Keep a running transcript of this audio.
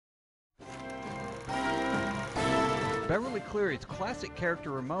Beverly Cleary's classic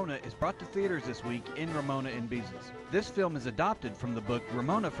character Ramona is brought to theaters this week in Ramona and Beezus. This film is adopted from the book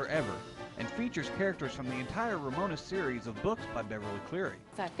Ramona Forever and features characters from the entire Ramona series of books by Beverly Cleary.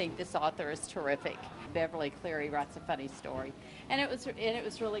 I think this author is terrific. Beverly Cleary writes a funny story, and it was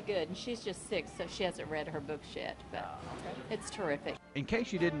really good. And she's just 6, so she hasn't read her books yet, but it's terrific. In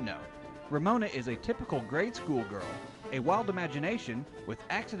case you didn't know, Ramona is a typical grade school girl. A wild imagination with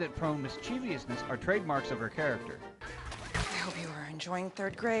accident-prone mischievousness are trademarks of her character. I hope you are enjoying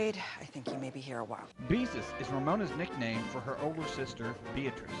 3rd grade. I think you may be here a while. Beezus is Ramona's nickname for her older sister,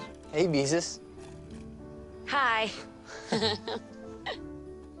 Beatrice. Hey, Beezus. Hi.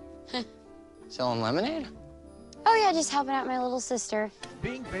 Selling lemonade? Oh yeah, just helping out my little sister.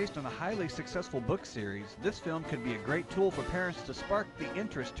 Being based on a highly successful book series, this film could be a great tool for parents to spark the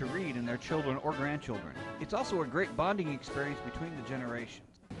interest to read in their children or grandchildren. It's also a great bonding experience between the generations.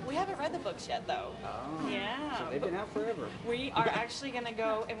 We haven't read the books yet, though. Oh. Yeah. So they've been out forever. We are actually going to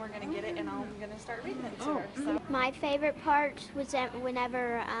go and we're going to get it, and I'm going to start reading it to her. So. My favorite part was that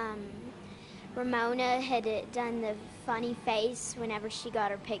whenever Ramona had done the funny face whenever she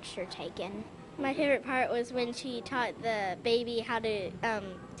got her picture taken. My favorite part was when she taught the baby how to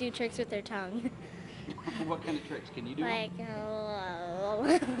do tricks with her tongue. What kind of tricks can you do? Like,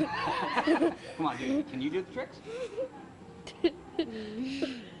 hello. Come on, dude. Can you do the tricks? I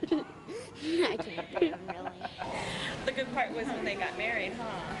can't do them really. The good part was when they got married,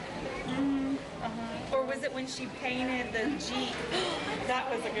 huh? Or was it when she painted the Jeep?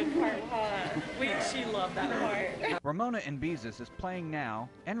 That was a good part, huh? She loved that part. Ramona and Beezus is playing now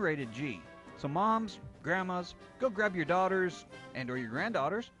and rated G. So moms, grandmas, go grab your daughters and or your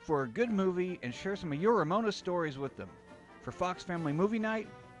granddaughters for a good movie and share some of your Ramona stories with them. For Fox Family Movie Night,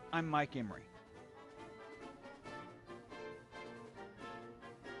 I'm Mike Emery.